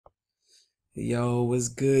Yo, what's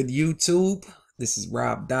good, YouTube? This is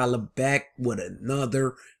Rob Dollar back with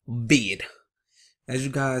another vid. As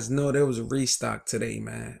you guys know, there was a restock today,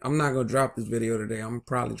 man. I'm not gonna drop this video today. I'm gonna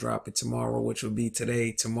probably drop it tomorrow, which will be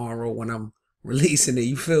today, tomorrow when I'm releasing it.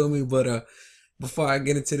 You feel me? But before I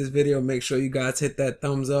get into this video, make sure you guys hit that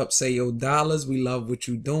thumbs up. Say yo dollars. We love what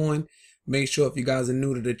you doing. Make sure if you guys are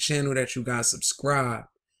new to the channel that you guys subscribe.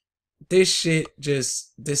 This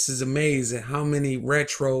is amazing. How many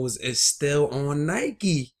retros is still on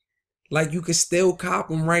Nike? Like, you can still cop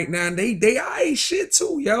them right now. And they ain't shit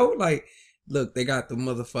too, yo. Like, look, they got the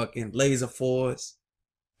motherfucking Laser Fours,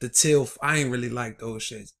 the Teal. I ain't really like those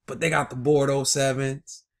shits, but they got the Bordeaux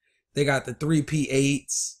 7s. They got the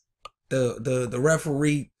 3P8s, the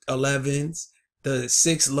referee 11s, the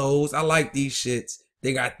 6 lows. I like these shits.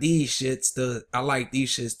 They got these shits. I like these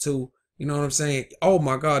shits too. You know what I'm saying? Oh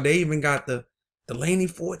my God, they even got the Laney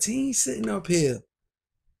 14 sitting up here.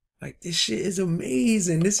 Like, this shit is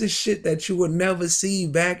amazing. This is shit that you would never see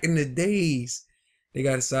back in the days. They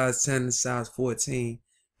got a size 10 and a size 14.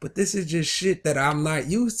 But this is just shit that I'm not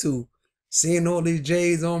used to. Seeing all these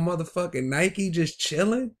J's on motherfucking Nike just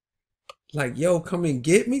chilling. Like, yo, come and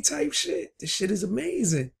get me type shit. This shit is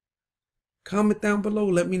amazing. Comment down below.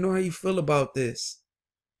 Let me know how you feel about this.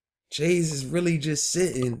 J's is really just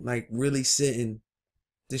sitting, like really sitting.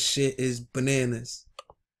 This shit is bananas.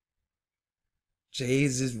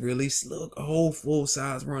 J's is really, look, a whole full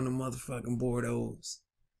size run of motherfucking Bordeaux.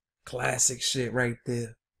 Classic shit right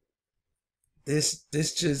there. This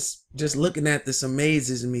just looking at this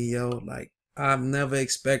amazes me, yo. Like, I've never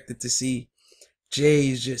expected to see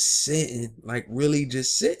J's just sitting, like really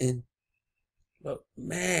just sitting. Look,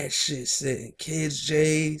 mad shit sitting. Kids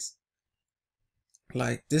J's.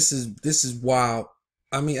 Like, this is wild.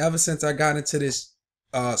 I mean, ever since I got into this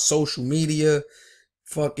social media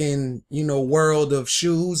fucking, world of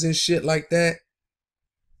shoes and shit like that,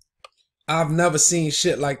 I've never seen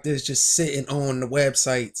shit like this just sitting on the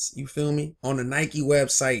websites. You feel me? On the Nike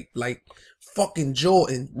website, like fucking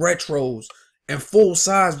Jordan retros and full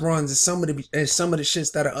size runs and some of the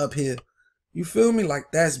shits that are up here. You feel me? Like,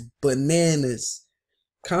 that's bananas.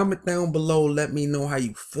 Comment down below, let me know how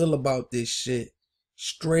you feel about this shit.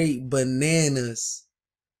 Straight bananas.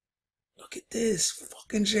 Look at this.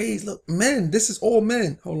 Fucking J's. Look, men. This is all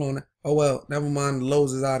men. Hold on. Oh, well, never mind. The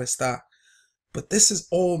Lowe's is out of stock. But this is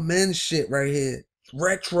all men shit right here.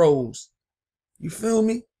 Retros. You feel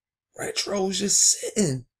me? Retros just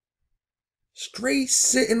sitting. Straight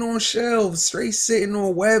sitting on shelves. Straight sitting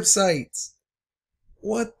on websites.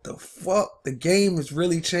 What the fuck? The game is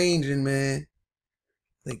really changing, man.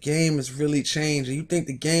 The game is really changing. You think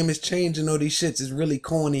the game is changing, or these shits is really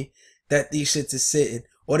corny that these shits is sitting?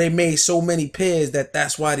 Or they made so many pairs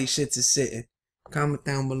that's why these shits is sitting? Comment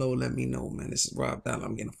down below. Let me know, man. This is Rob Dollar.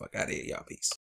 I'm getting the fuck out of here, y'all. Peace.